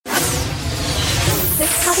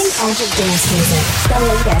edge of dance music, the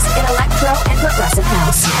latest in electro and progressive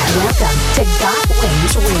house. Welcome to Got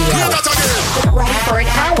Wings Radio. Get ready for an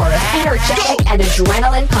hour of energetic and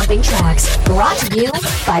adrenaline-pumping tracks, brought to you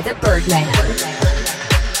by the Birdman.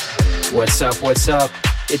 What's up, what's up?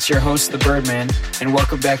 It's your host, the Birdman, and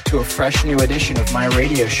welcome back to a fresh new edition of my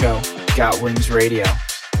radio show, Got Wings Radio.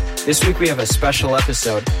 This week we have a special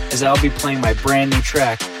episode, as I'll be playing my brand new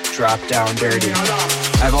track, Drop Down Dirty.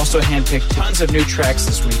 I've also handpicked tons of new tracks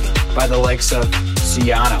this week by the likes of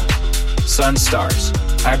Ziano, Sunstars,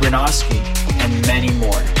 Abronowski, and many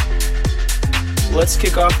more. Let's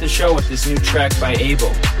kick off the show with this new track by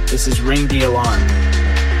Abel. This is Ring the Alarm.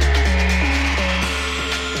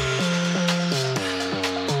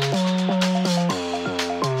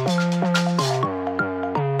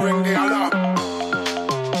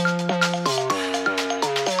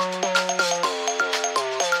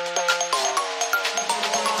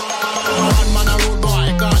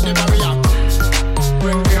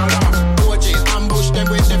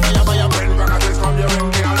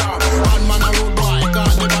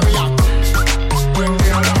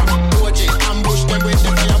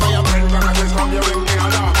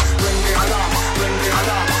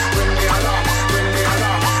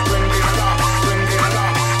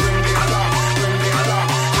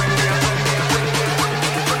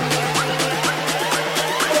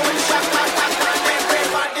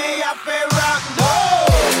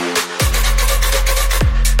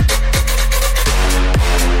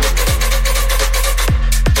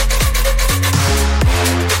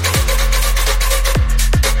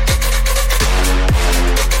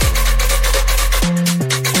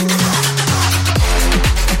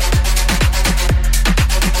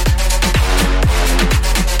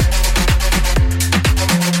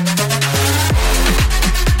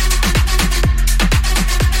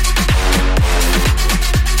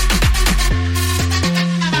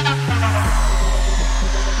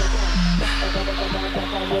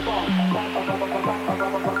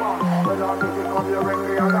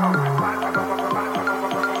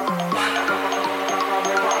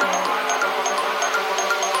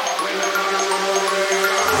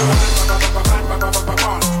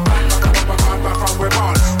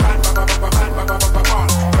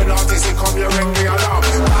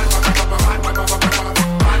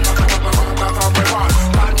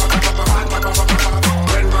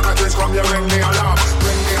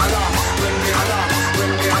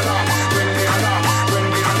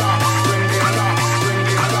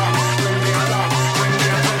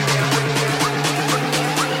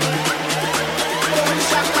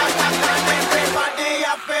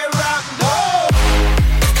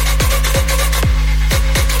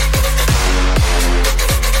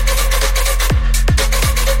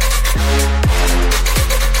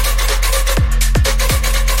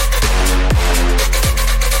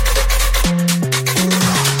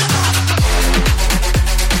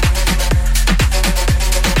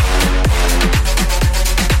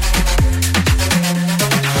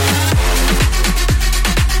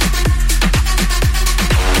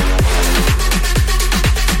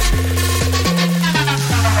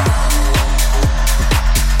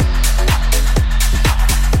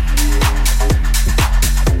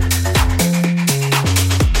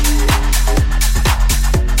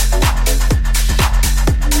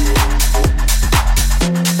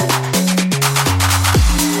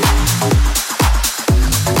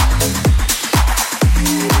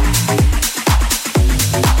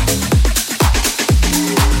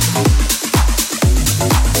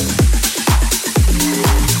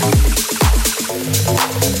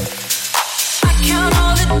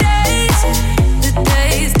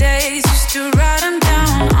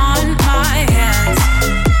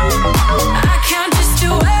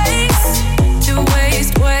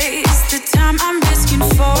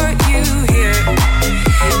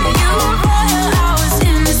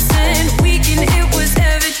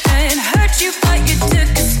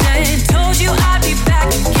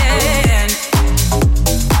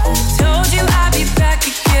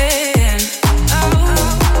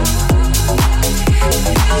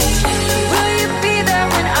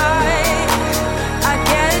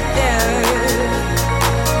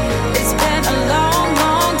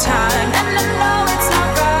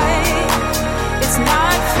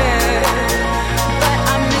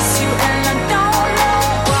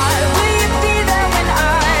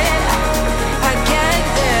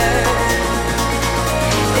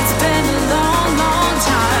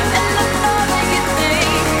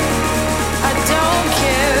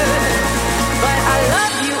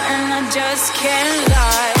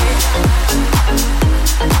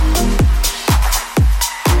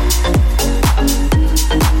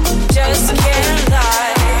 Just can't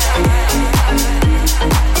lie.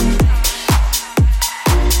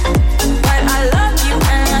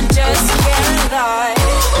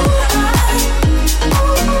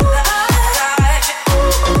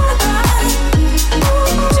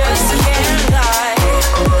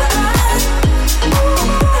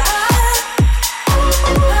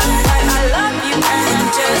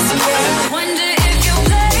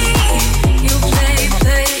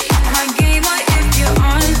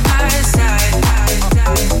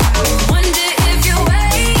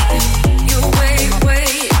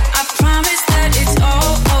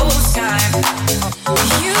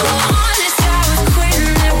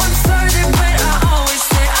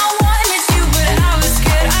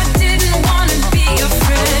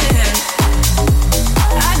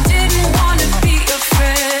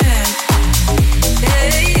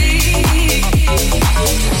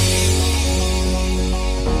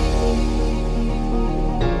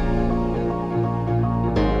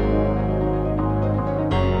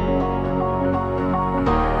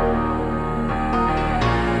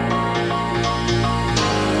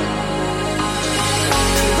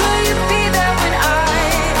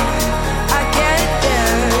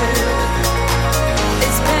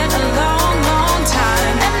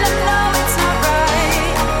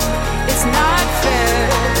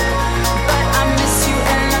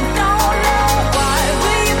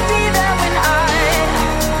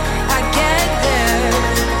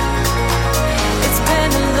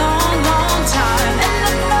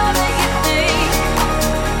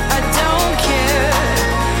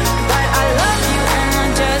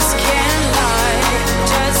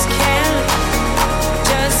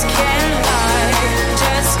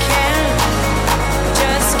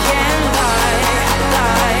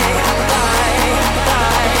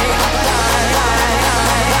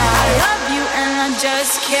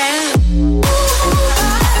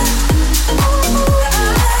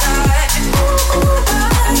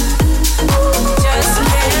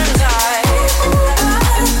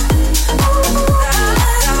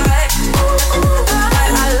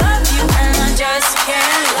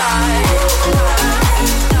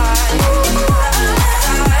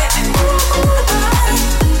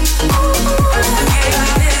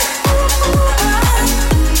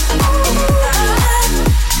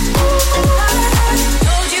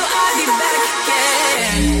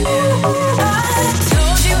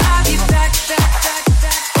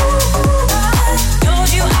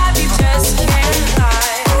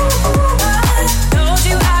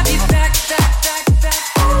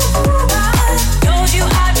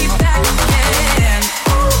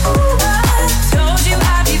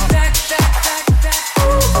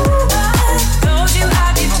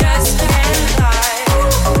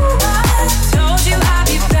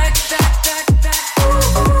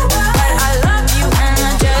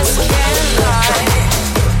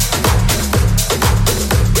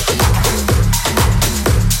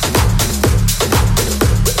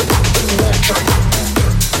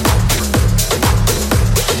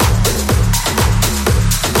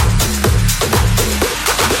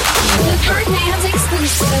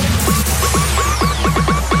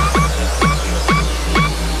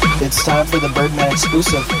 for the Birdman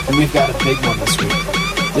exclusive, and we've got a big one this week.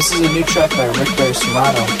 This is a new track by Rick Bear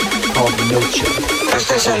Serrano called Noche.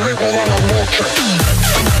 This is a Noche.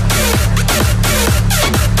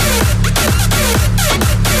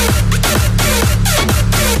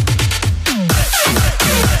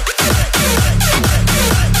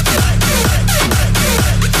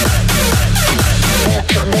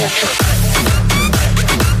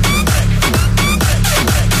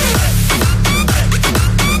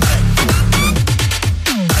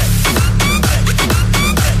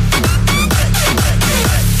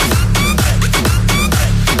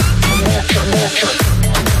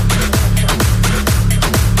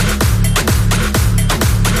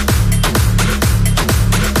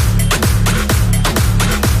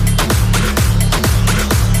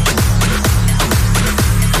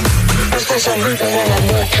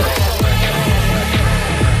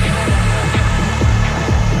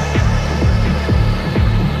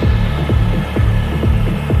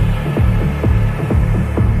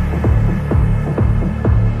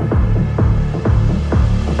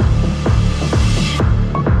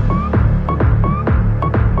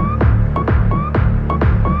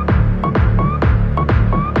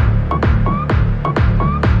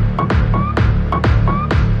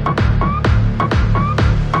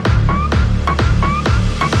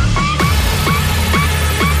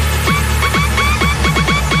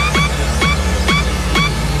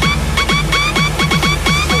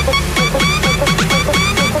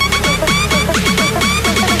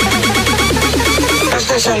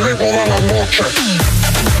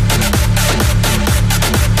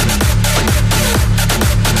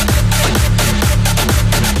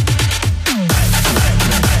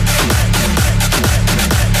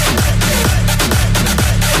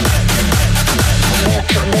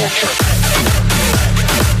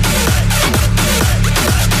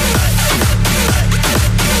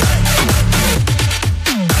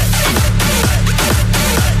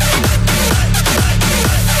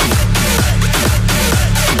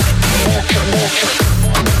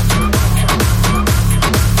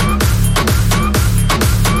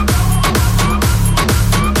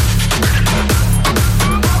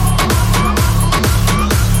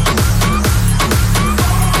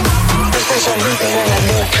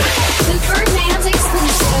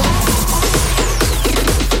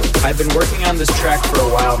 I've been working on this track for a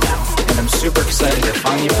while now, and I'm super excited to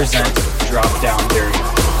finally present Drop Down Dirty.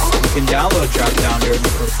 You can download Drop Down Dirty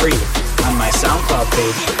for free on my SoundCloud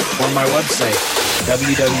page or my website,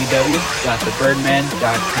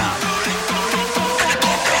 www.thebirdman.com.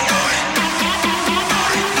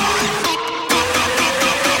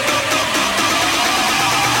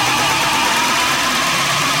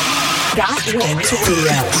 Got Wings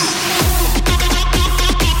Radio.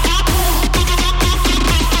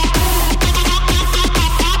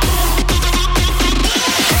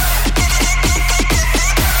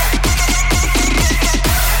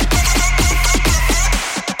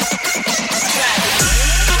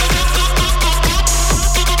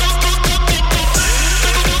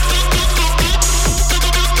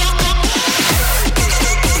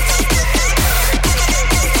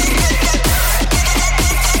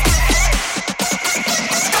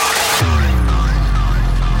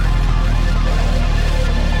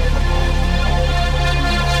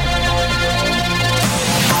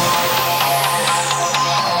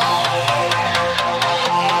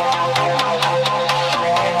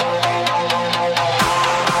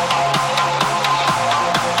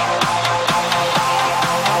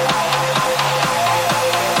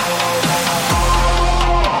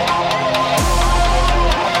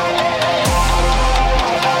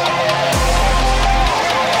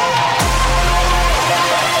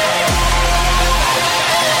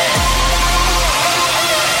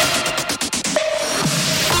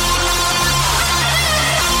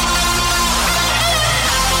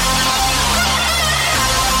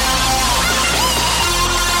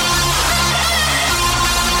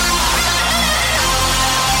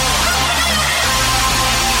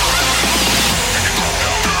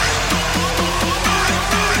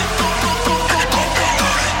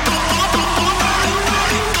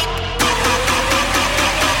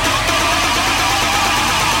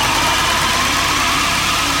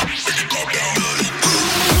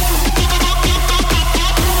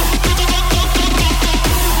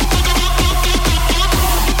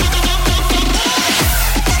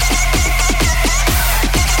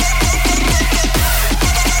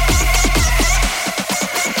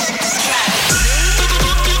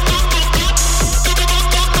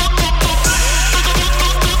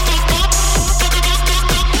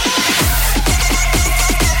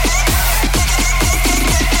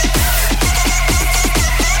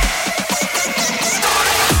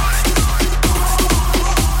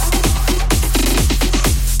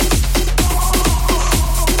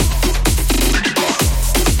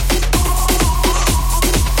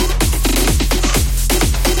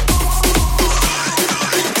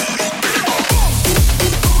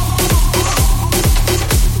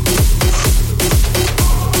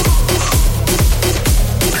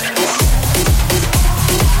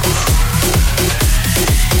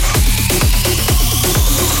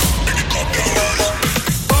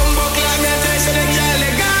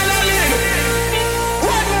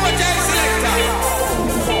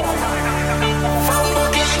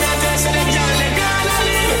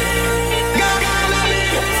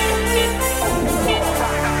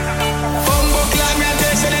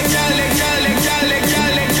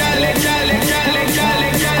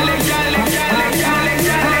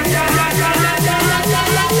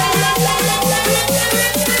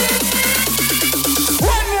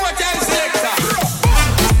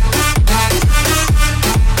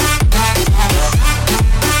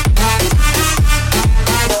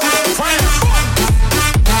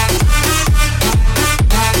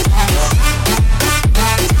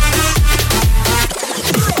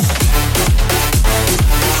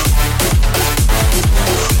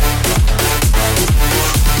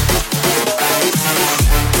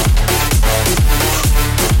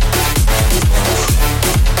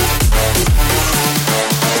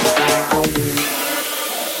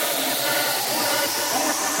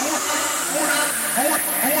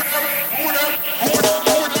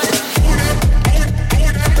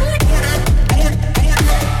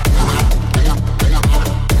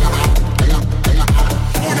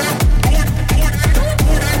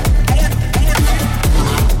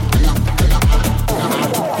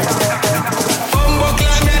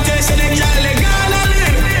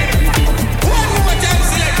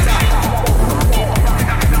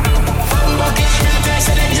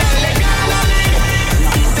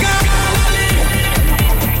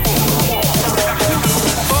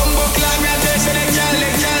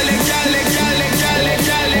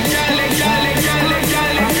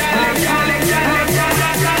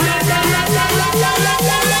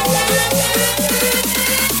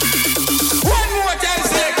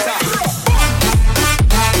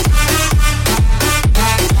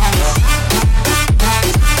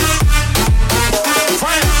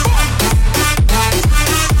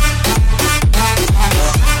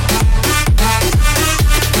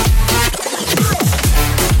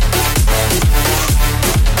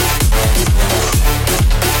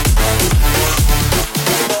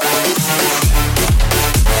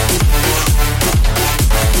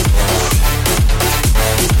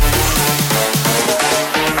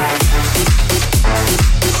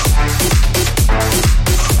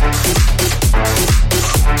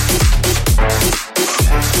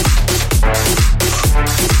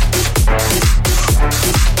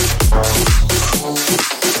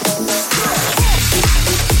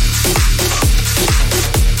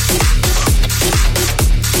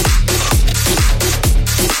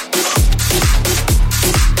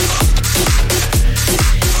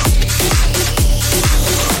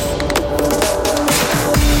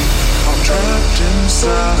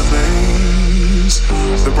 inside a blaze.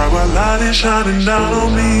 The bright white light is shining down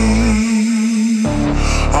on me.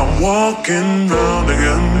 I'm walking round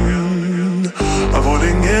again,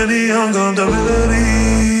 avoiding any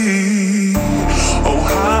uncomfortability. Oh,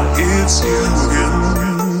 hi, it's you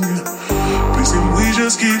again. Please can we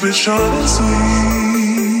just keep it short and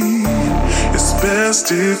sweet? It's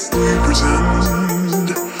best if we pretend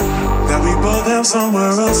that we both have somewhere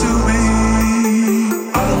else to be.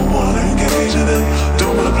 I don't wanna engage in it,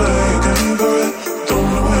 don't wanna play a game for it, don't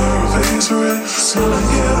wanna wear a face for it, just wanna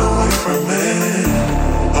get away from it.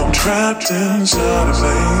 I'm trapped inside a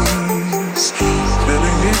place,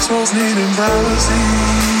 feeling exposed, needing privacy.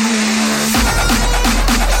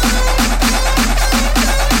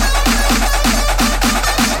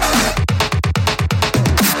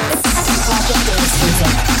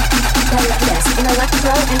 In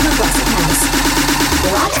electro and progressive house.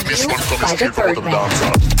 Brought to you by the Birdman.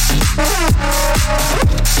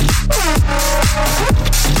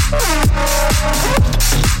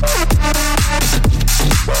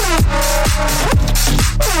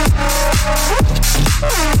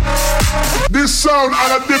 This sound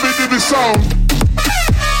and a dibby sound.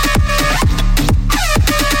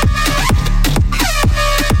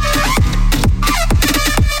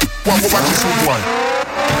 One go back to this one.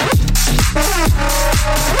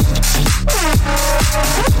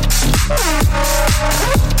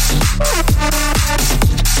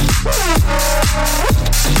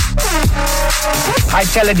 I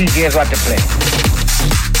tell the DJs what to play.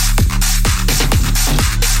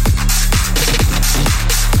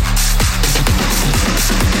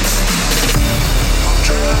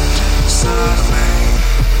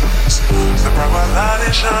 The bright white light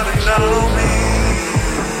is shining down on me.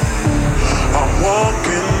 I'm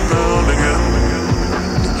walking round again,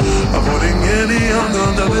 avoiding any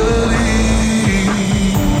uncomfortability.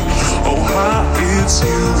 Oh, hi, it's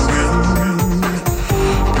you again.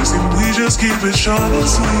 Please can we just keep it short and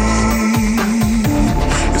sweet?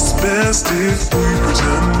 It's best if we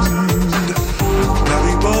pretend that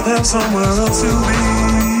we both have somewhere else to be.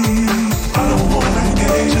 I don't wanna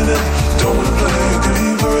engage in it, don't wanna play a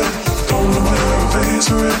game for it, don't wanna wear a face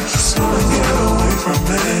for it, just wanna get away from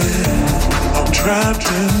it. I'm trapped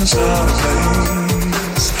inside a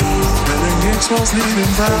place, feeling exposed,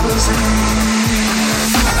 needing privacy.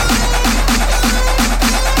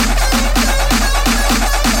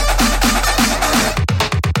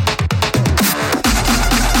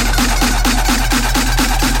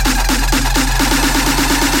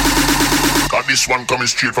 This one coming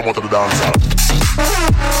straight from out of the dancer.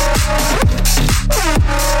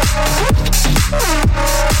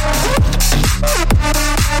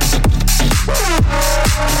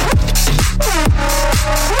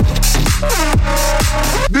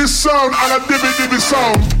 This sound and a dibby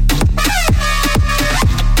sound.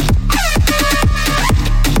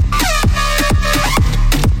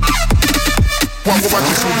 One go back to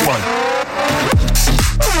this one.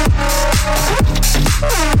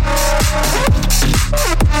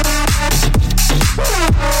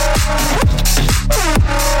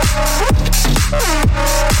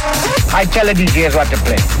 I tell the DJs what to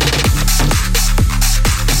play.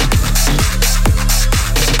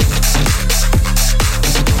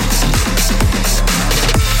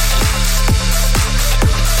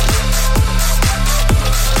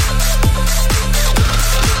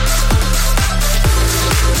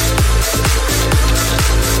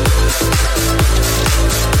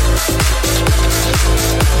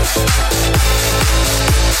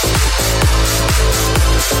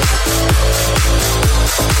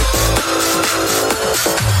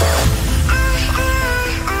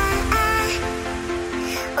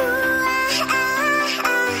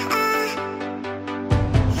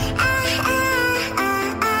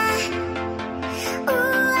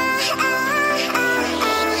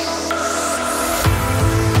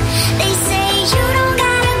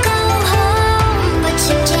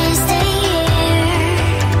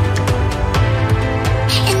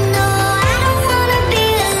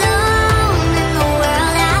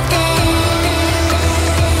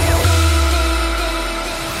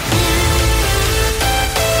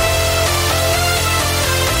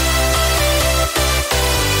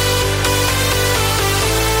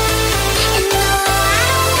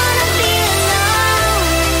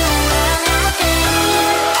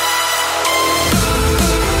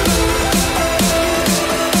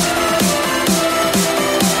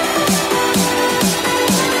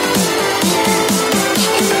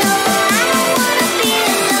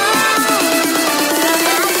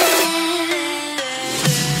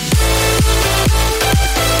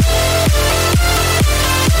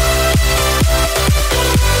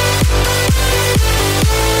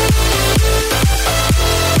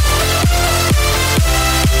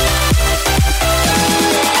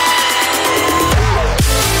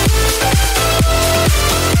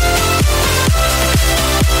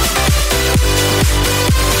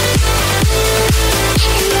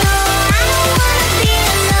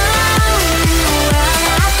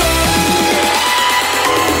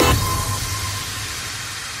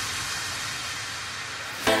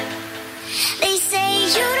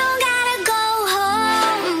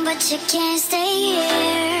 you can't stay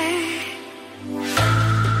here.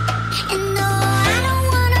 And no, I don't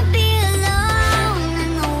wanna be alone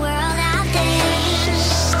in the world out there.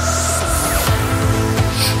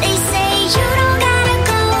 They say you don't gotta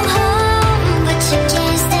go home, but you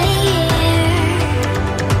can't stay here.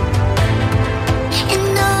 And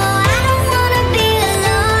no, I don't wanna be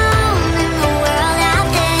alone in the world out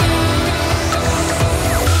there.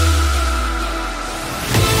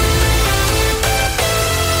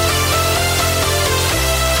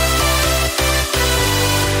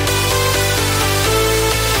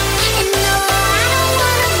 And no, I don't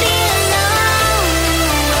wanna be alone in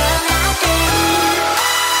the world out there.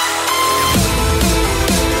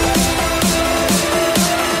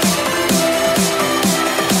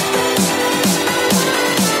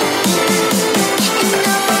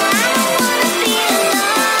 And no, I don't wanna be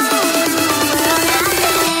alone in the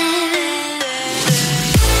world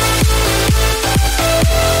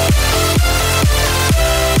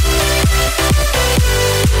out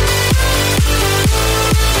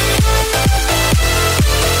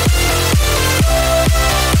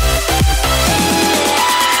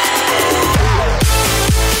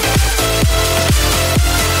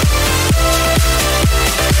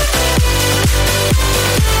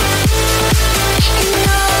And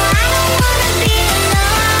no, I don't wanna be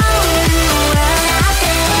alone in the world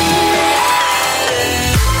out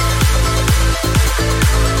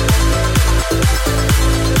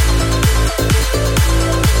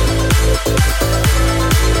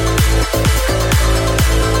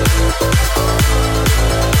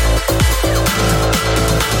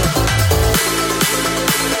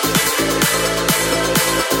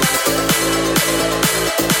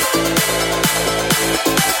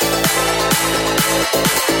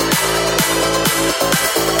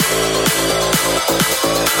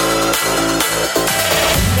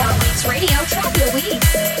Got Weeks Radio, drop your week.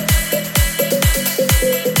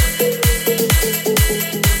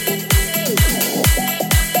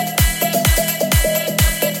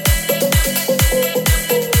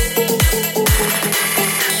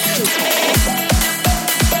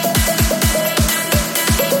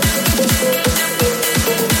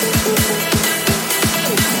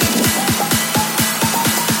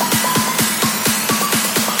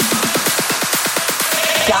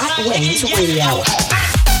 Got Wings Radio.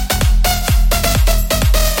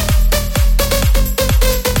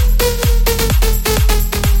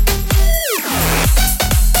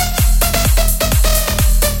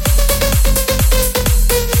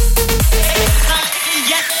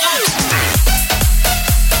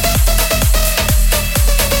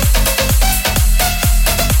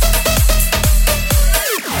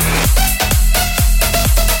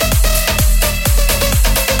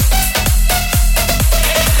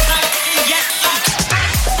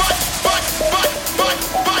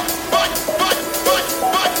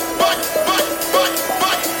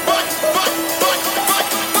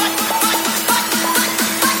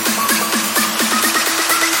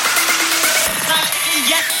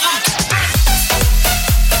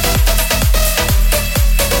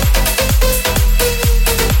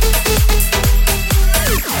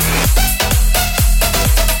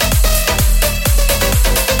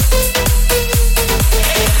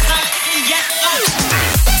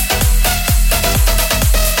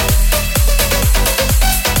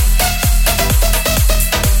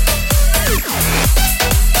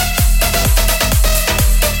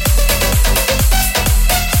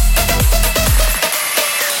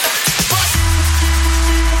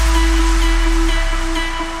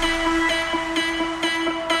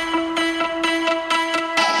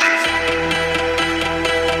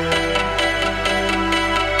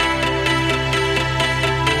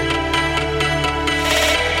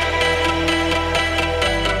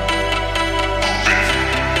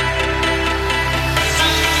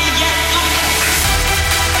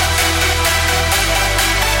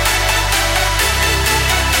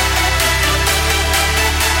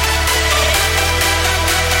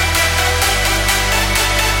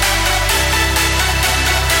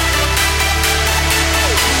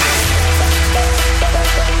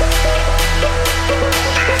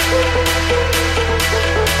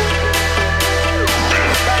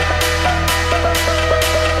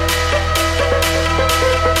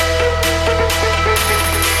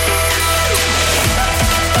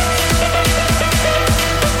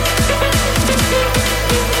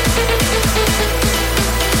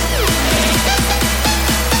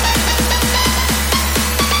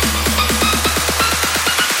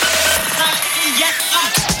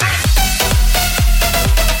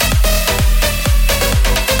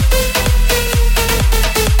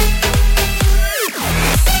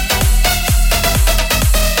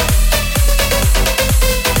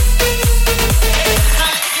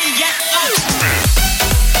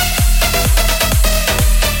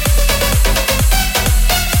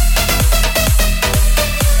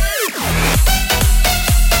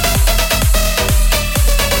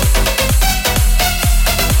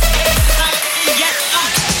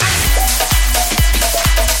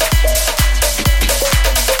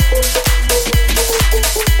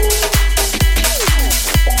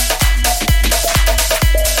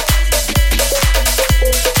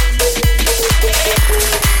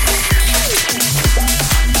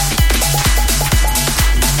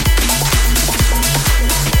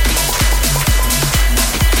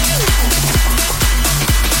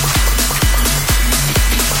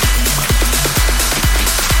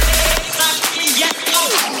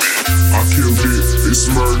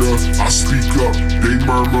 murder. I speak up, they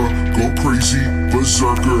murmur, go crazy,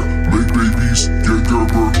 berserker, make babies get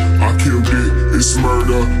Gerber. I killed it, it's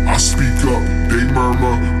murder. I speak up, they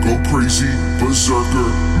murmur, go crazy, berserker,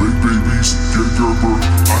 make babies get Gerber.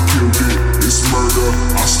 I killed it, it's murder.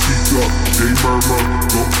 I speak up, they murmur,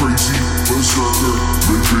 go crazy, berserker,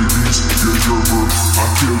 make babies get Gerber. I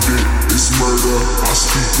killed it, it's murder. I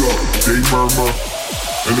speak up, they murmur,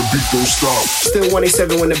 and the beat don't stop. Still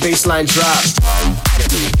 187 when the baseline drops.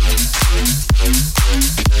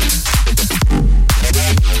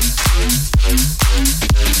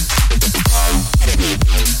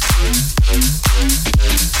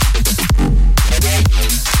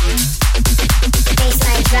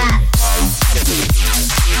 Baseline drop.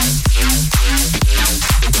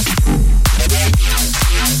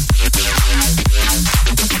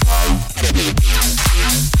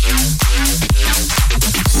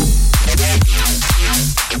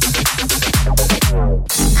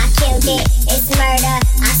 I killed it, it's murder.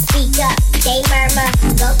 I speak up, they murmur,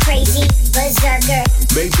 go crazy, berserker.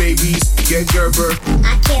 Make babies get Gerber.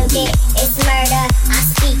 I killed it, it's murder. I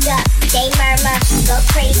speak up, they murmur, go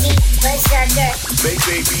crazy, berserker. Make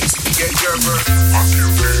babies get Gerber. I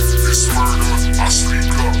killed it, it's murder. I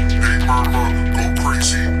speak up, they murmur, go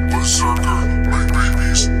crazy, berserker, make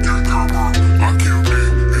babies get Gerber. I killed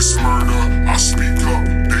it, it's murder. I speak up,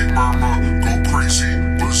 they murmur, go crazy,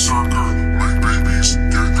 berserker, make babies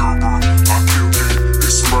get Gerber. I killed it,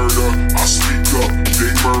 it's murder. I speak up,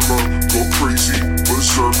 they murmur, go crazy,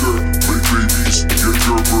 berserker, make babies get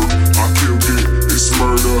Gerber. I killed it, it's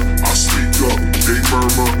murder. I speak up, they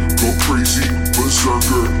murmur, go crazy,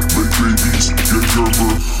 berserker, make babies get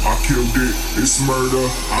Gerber. I killed it, it's murder.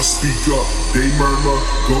 I speak up, they murmur,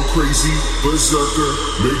 go crazy, berserker,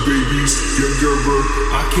 make babies get Gerber.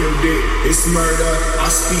 I killed it, it's murder. I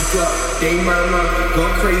speak up, they murmur, go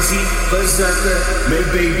crazy, berserker, make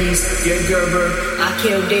babies get Gerber. I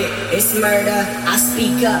killed it, it's murder. I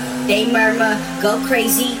speak up, they murmur, go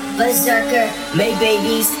crazy, berserker, make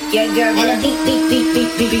babies get Gerber. And a beat, beat, beat,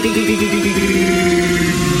 beat, beat, beat, beat, beat, beat, beat, beat, beat.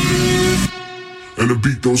 And the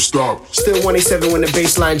beat don't stop. Still 187 when the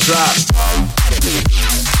baseline drops.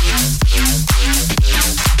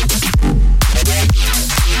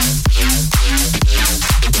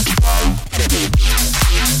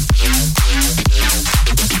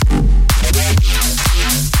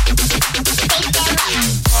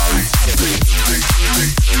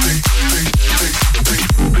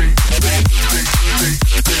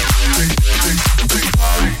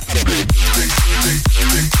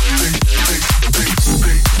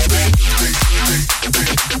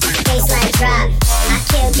 Baseline drop. I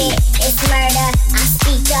killed it, it's murder. I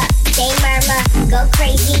speak up, they murmur, go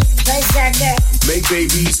crazy, berserker. Make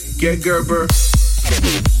babies get Gerber.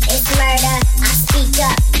 It's murder. I speak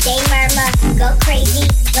up, they murmur, go crazy,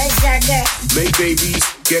 berserker. Make babies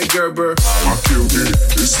get Gerber. I killed it,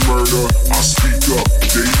 it's murder. I speak up,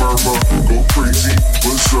 they murmur, go crazy,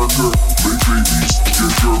 berserker, make babies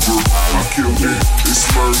get Gerber. I killed it, it's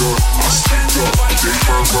murder. I speak up, they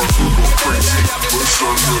murmur, go crazy,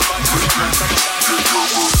 berserker, make babies get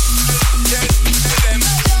Gerber.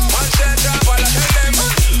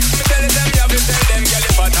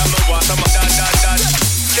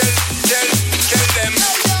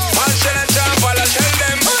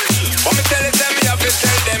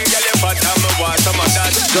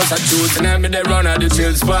 Just a truth and me they run at the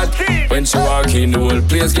chill spot. When she walk in, the whole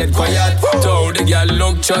place get quiet. So the girl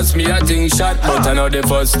look, trust me, I think shot. But I know the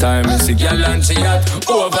first time me see girl and she hot.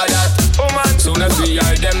 Over that, soon as we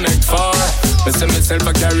are them make far. Me see myself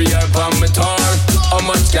a carry up on my tour. How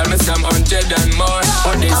much girl me scam 100 and more.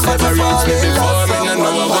 But this never reached me before, me no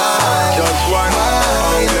know why. Just one,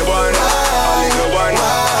 only one, only one,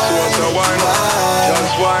 so one.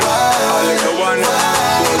 Just one, only one,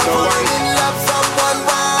 so one.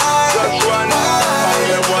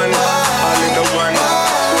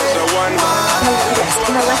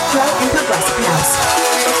 In electro and progressive house.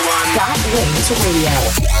 Got Wings Radio.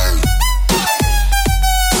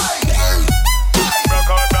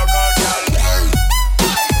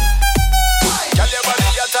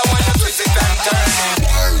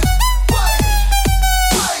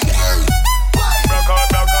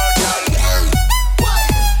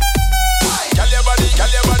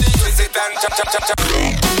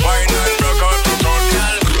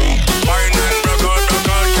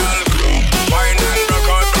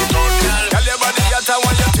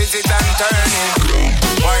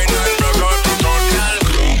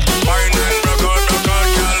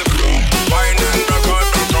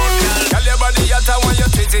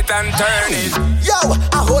 And turn it. Yo,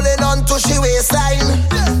 I'm holding on to she waistline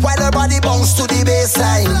while her body bounce to the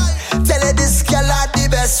baseline. Tell her this girl at the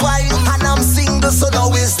best wine. And I'm single, so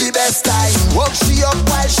now is the best time. Walk she up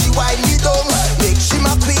while she whine me down. Make she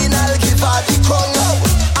my queen, I'll give her the crown.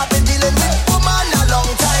 I've been dealing with woman a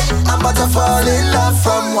long time. I'm about to fall in love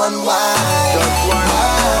from one wine. Just one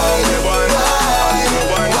wine, one wine,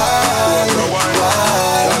 one wine, one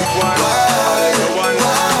wine, just one wine, one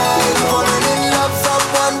wine. Falling in love from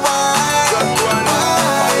one wine. Just one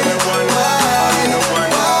wine, one wine,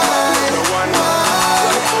 one wine, one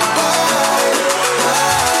wine, just one wine, one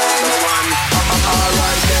wine.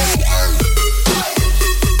 Alright then.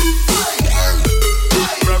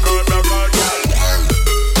 Rock out, girl.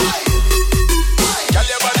 Girl,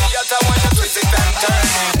 your body hotter when you twist it and turn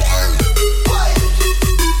it.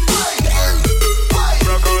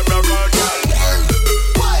 Rock out, girl.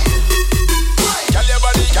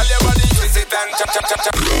 Girl, your body twist it and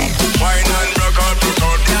chop. Wine and rock out,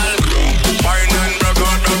 girl. Wine and rock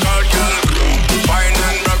out, girl. Wine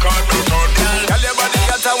and rock out, girl. Girl, your body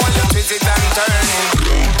hotter when you twist it and turn it.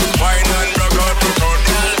 Wine and rock out,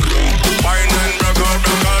 girl. Wine and rock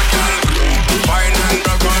out, girl. Wine and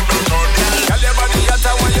rock out, girl. Girl, your body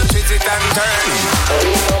hotter when you twist it and turn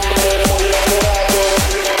it.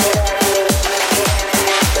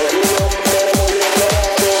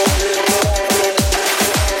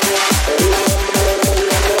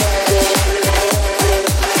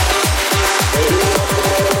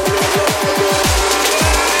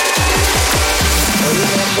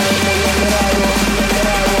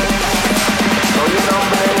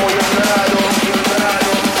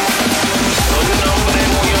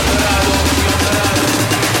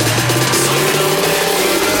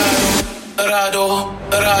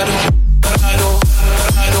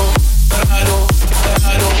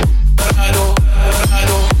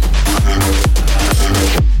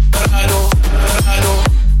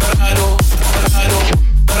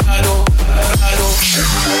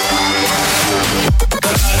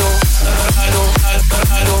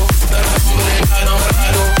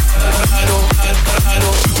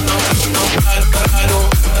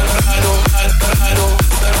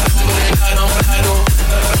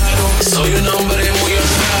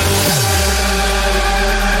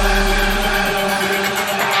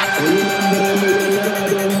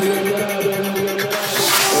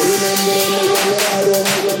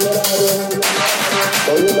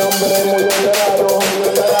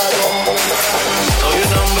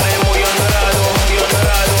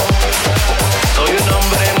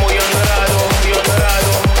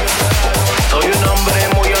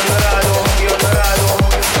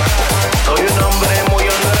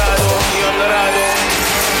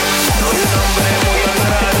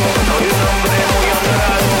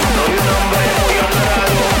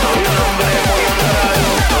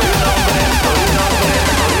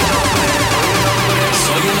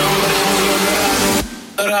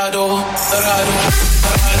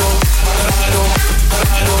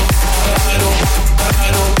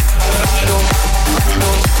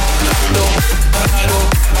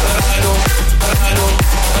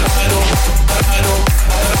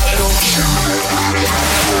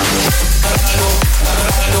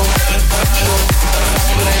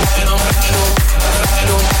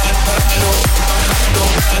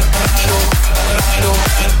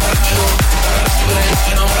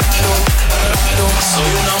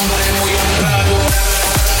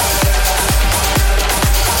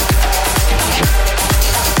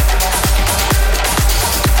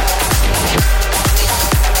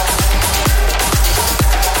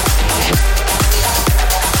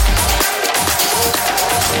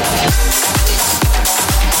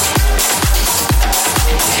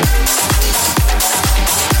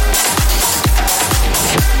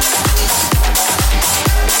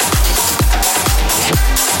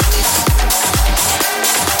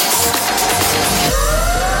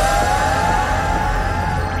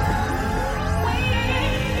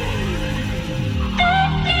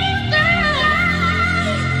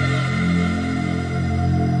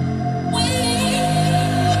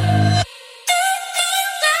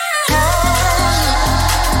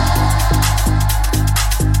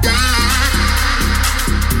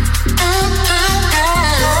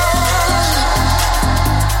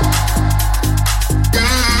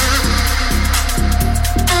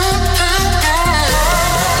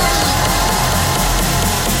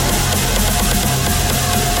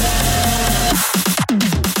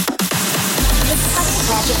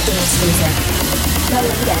 The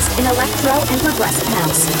latest in electro and progressive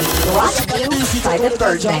house. Brought to you by the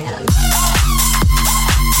Birdman.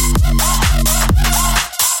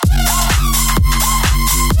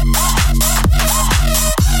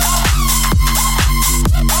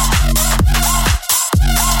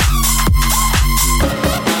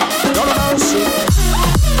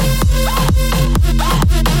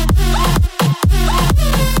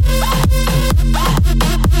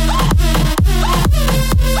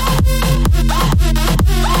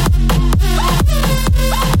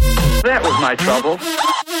 my trouble.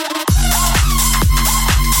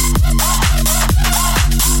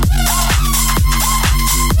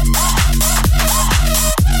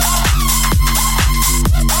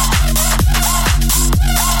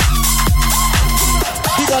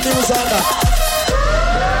 Bigger news on that.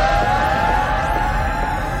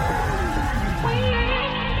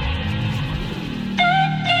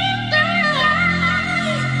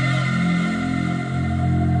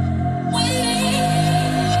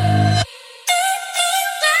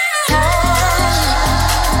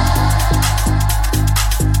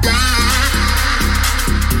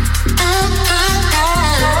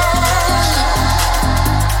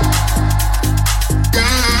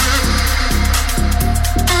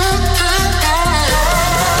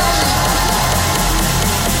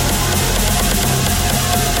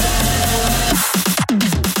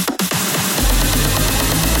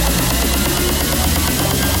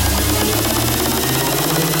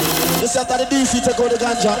 After the DC take out the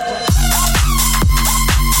ganja.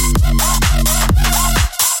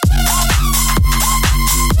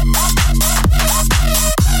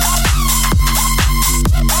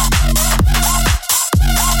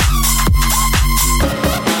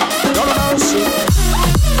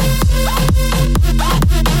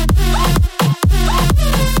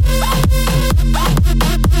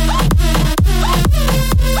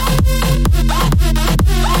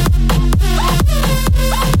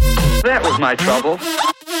 That was my trouble.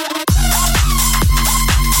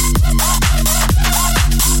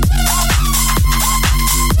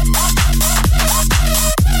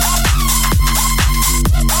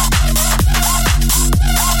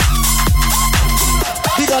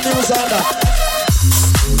 Bigger news on that.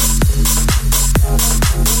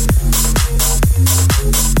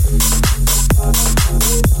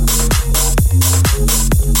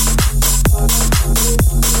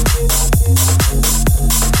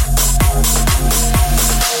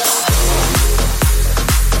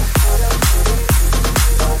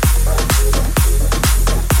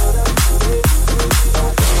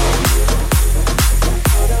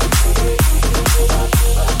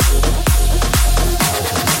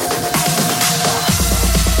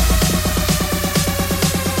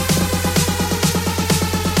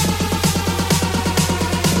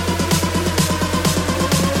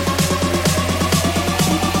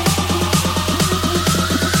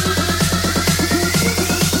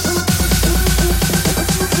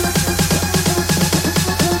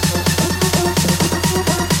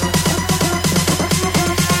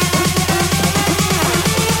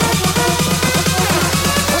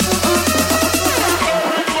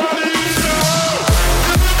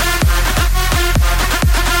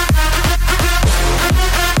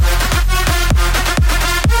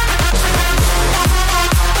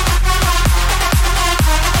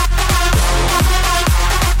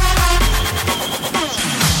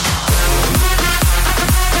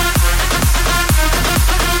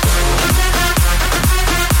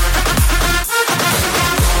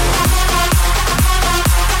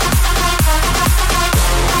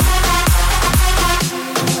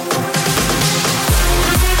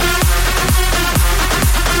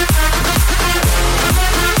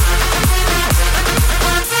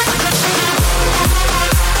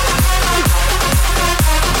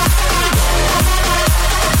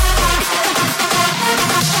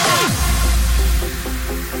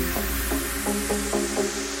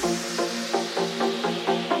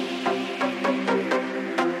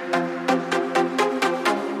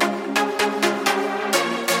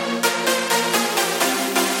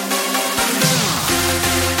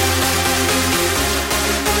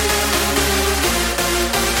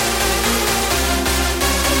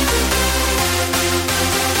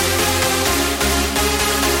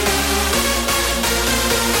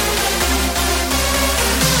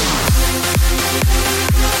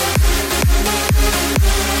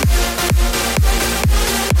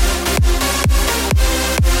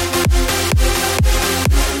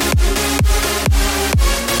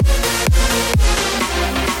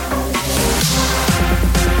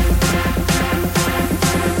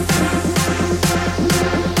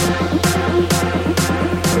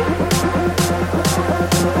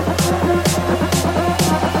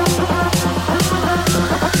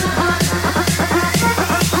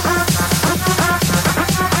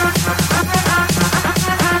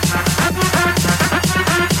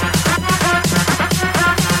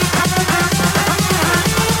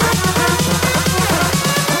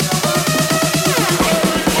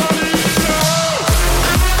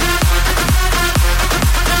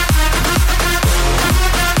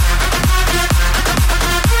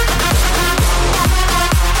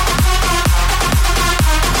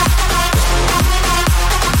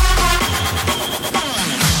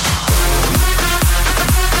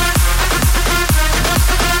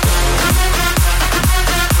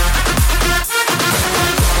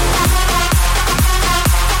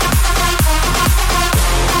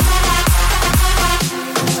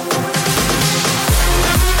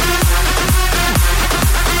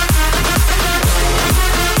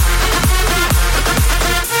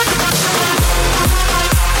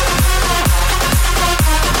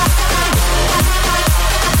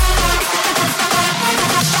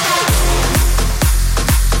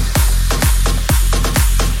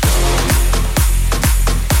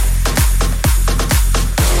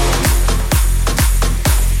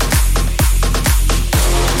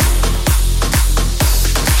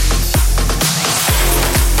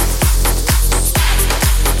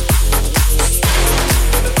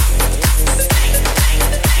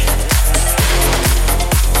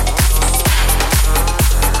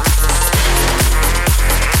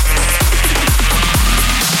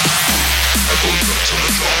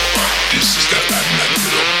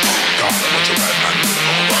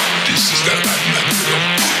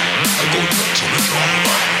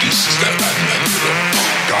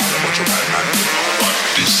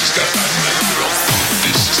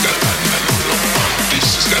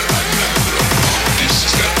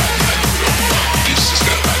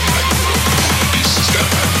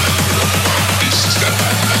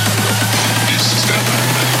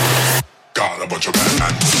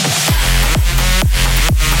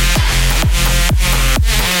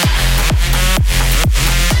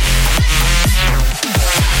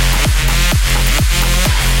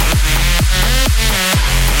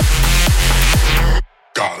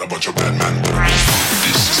 bunch of bad man.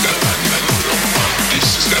 This is that bad man.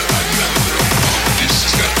 This is that bad man. This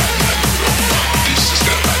is that bad man. This is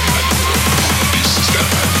that bad man. This is that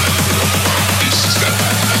bad man. This is that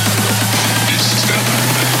bad man. This is that bad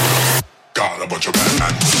man. Got a bunch of bad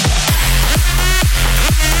man.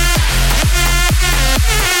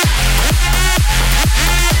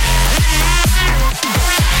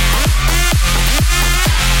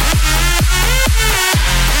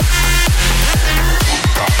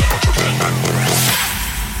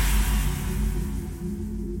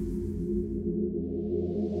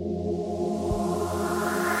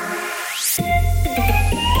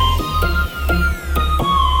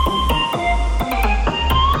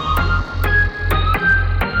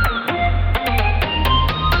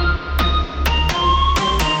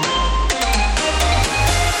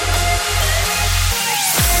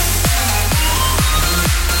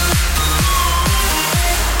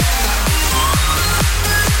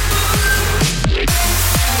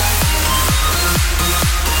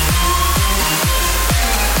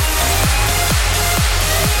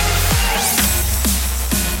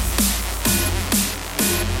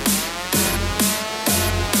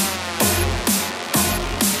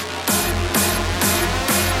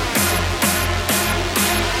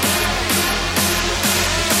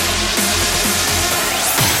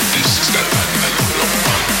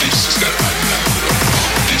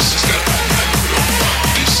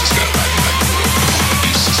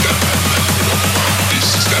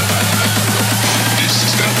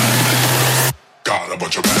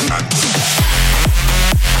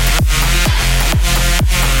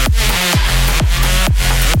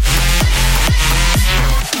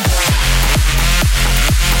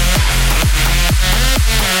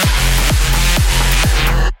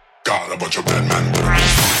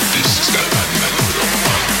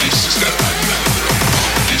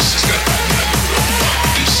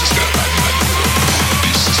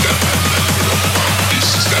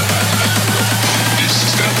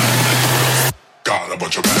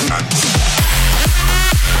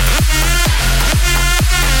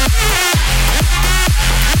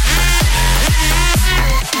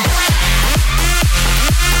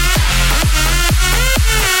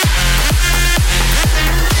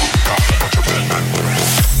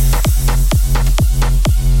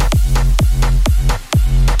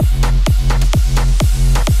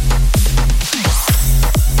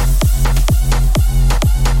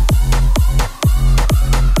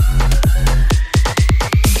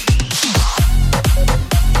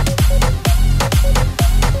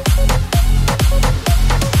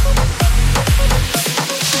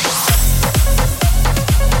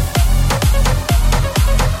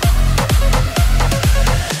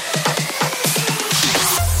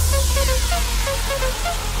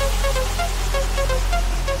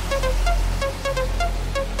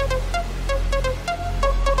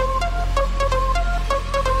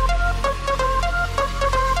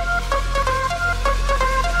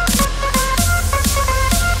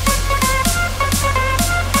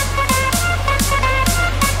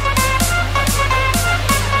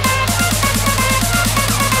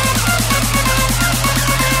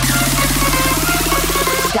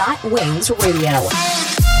 Wings Radio.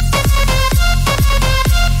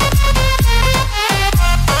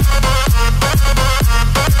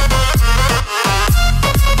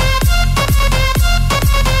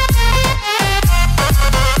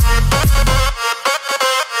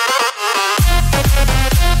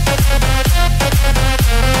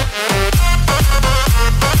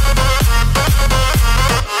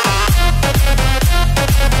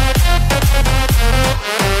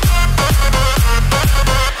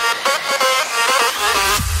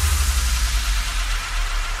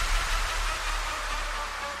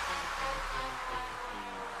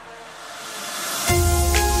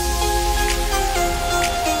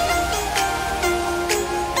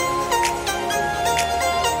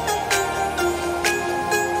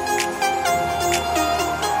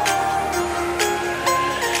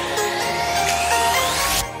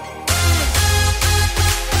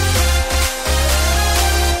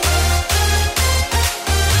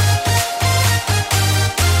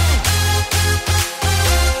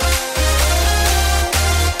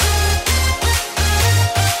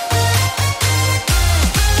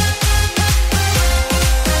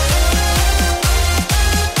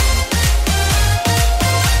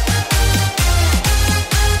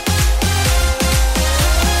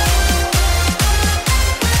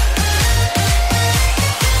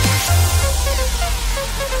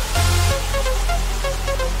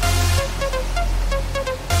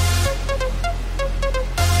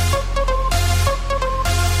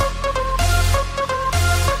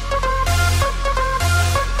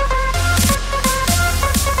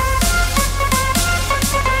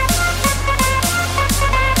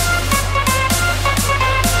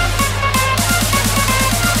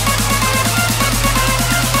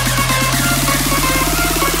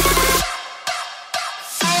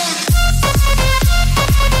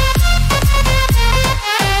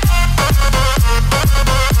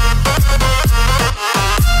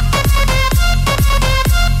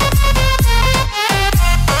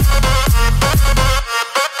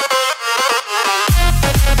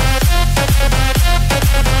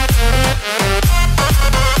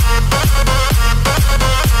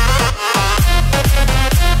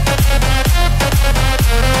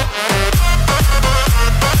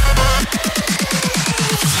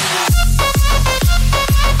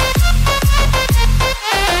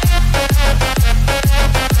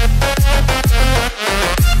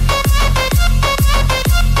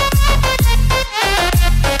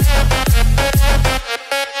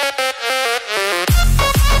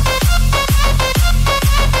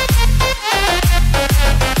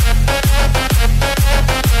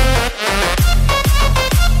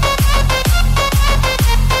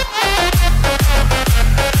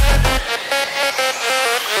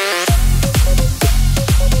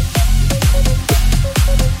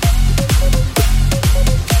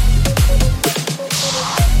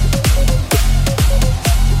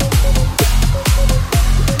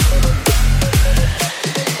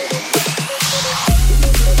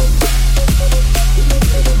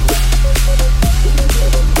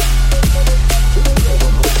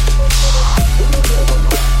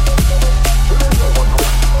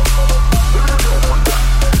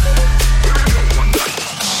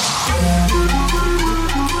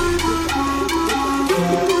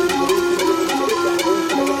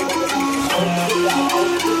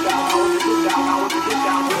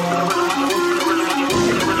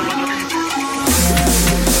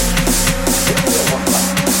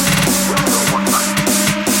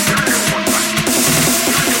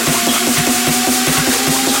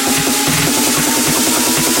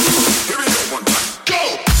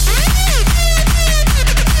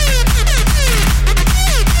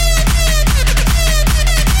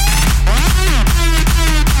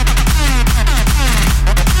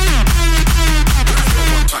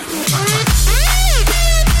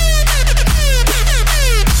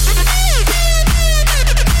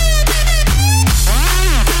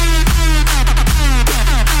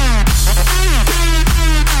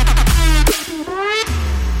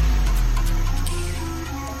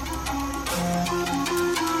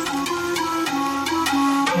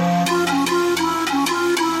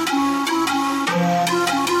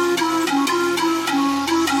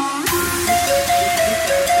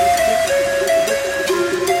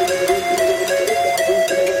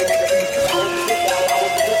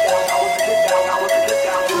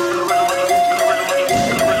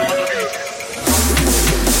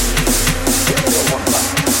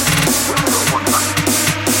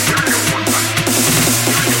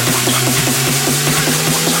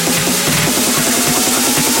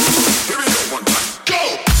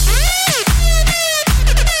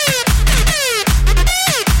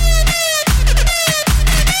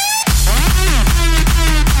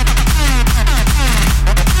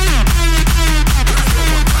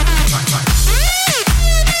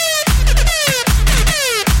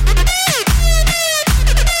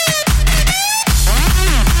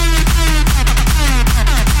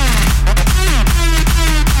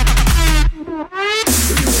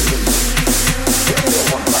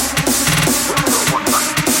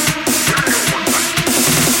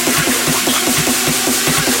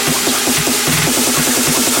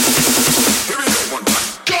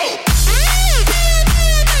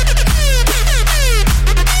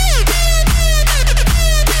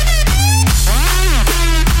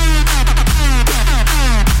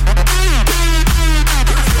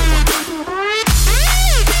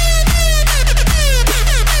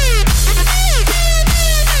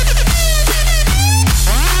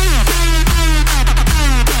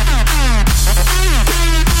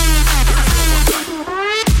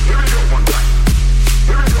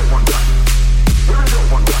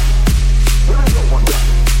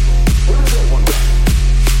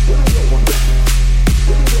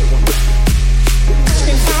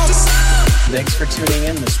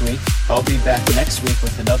 week. I'll be back next week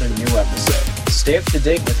with another new episode. Stay up to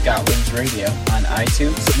date with Got Wings Radio on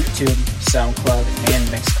iTunes, YouTube, SoundCloud, and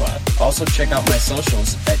Mixcloud. Also check out my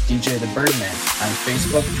socials at DJ the Birdman on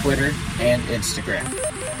Facebook, Twitter, and Instagram.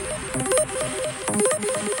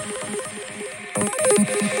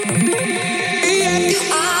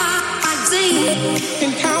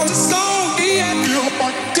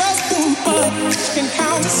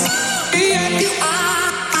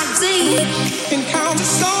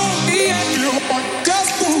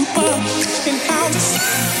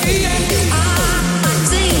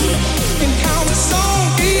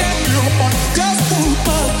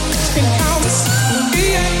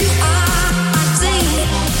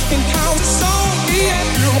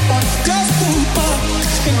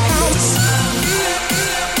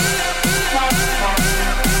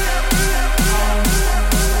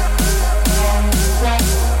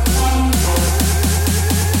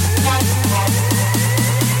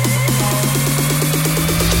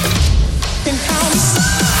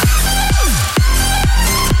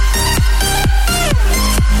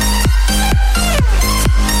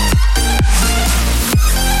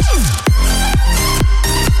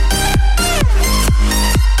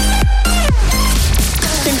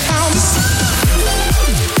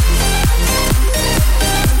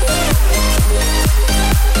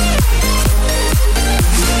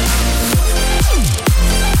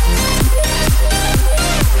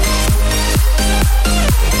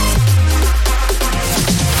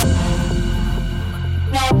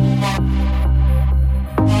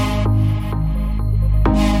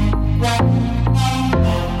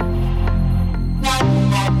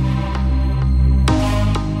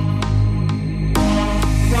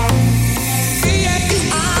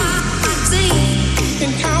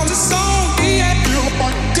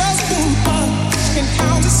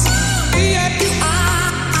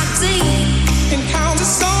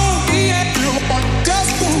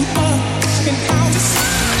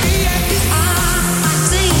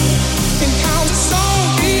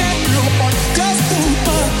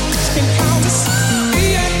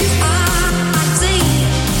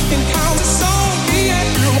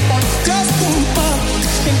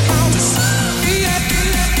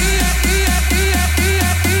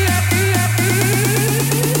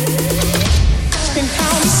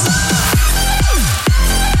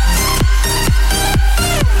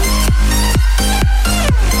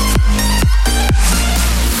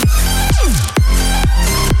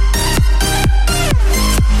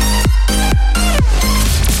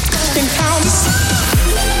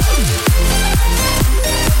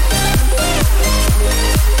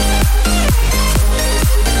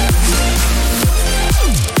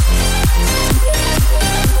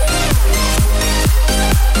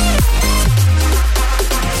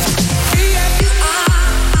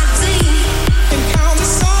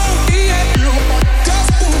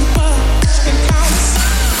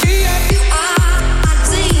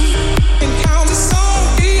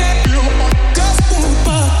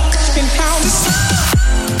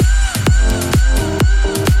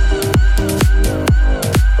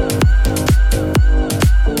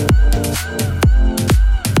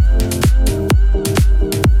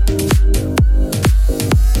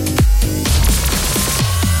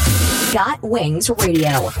 Got Wings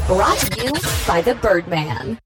Radio, brought to you by the Birdman.